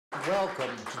welcome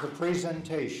to the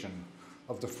presentation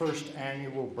of the first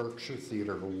annual Berkshire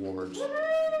Theater Awards.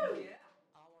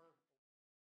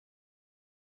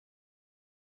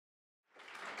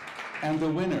 And the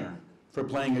winner for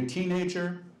playing a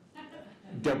teenager,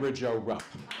 Debra Jo Rupp.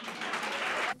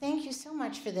 Thank you so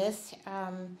much for this.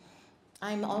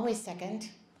 I'm always second.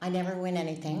 I never win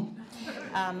anything.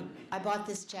 I bought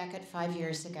this jacket 5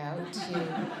 years ago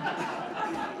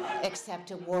to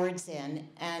accept awards in,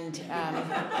 and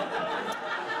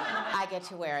I get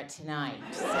to wear it tonight.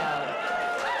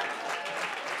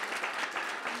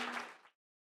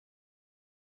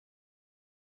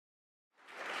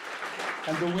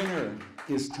 And the winner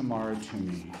is Tamara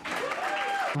Tunie.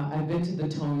 I've been to the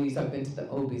Tonys, I've been to the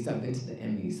Obies, I've been to the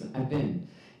Emmys,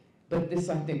 but this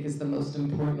I think is the most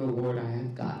important award I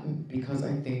have gotten, because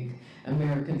I think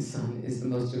American Son is the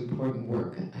most important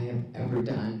work I have ever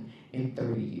done in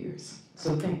 30 years.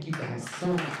 So thank you guys so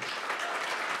much.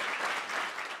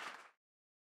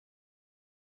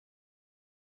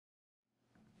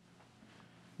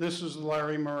 This is the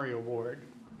Larry Murray Award.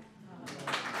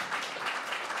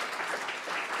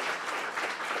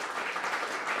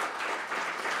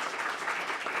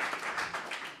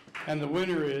 And the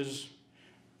winner is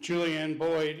Julianne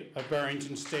Boyd of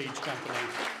Barrington Stage Company.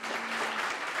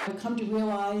 I've come to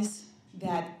realize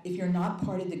that if you're not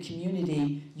part of the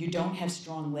community, you don't have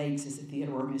strong legs as a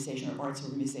theater organization or arts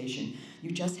organization. You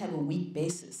just have a weak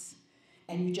basis.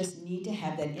 And you just need to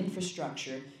have that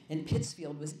infrastructure. And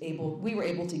Pittsfield we were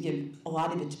able to give a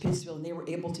lot of it to Pittsfield, and they were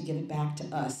able to give it back to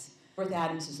us. North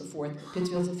Adams is the fourth.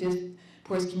 Pittsfield is the fifth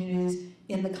poorest communities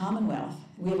in the Commonwealth.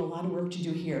 We have a lot of work to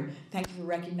do here. Thank you for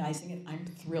recognizing it. I'm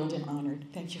thrilled and honored.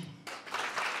 Thank you.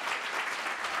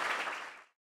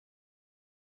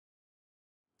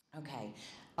 Okay.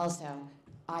 Also,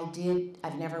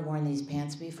 I've never worn these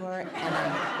pants before, and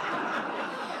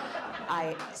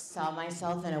I saw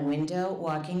myself in a window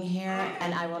walking here,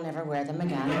 and I will never wear them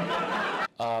again.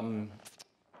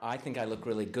 I think I look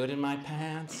really good in my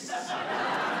pants.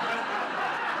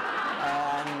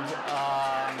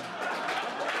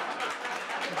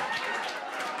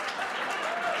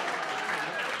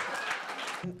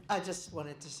 I just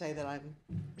wanted to say that I'm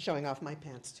showing off my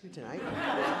pants too tonight.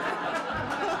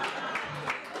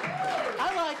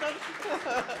 I like them.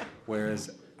 Whereas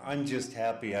I'm just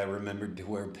happy I remembered to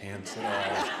wear pants at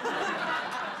all.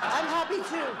 I'm happy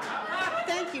too.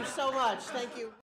 Thank you so much. Thank you.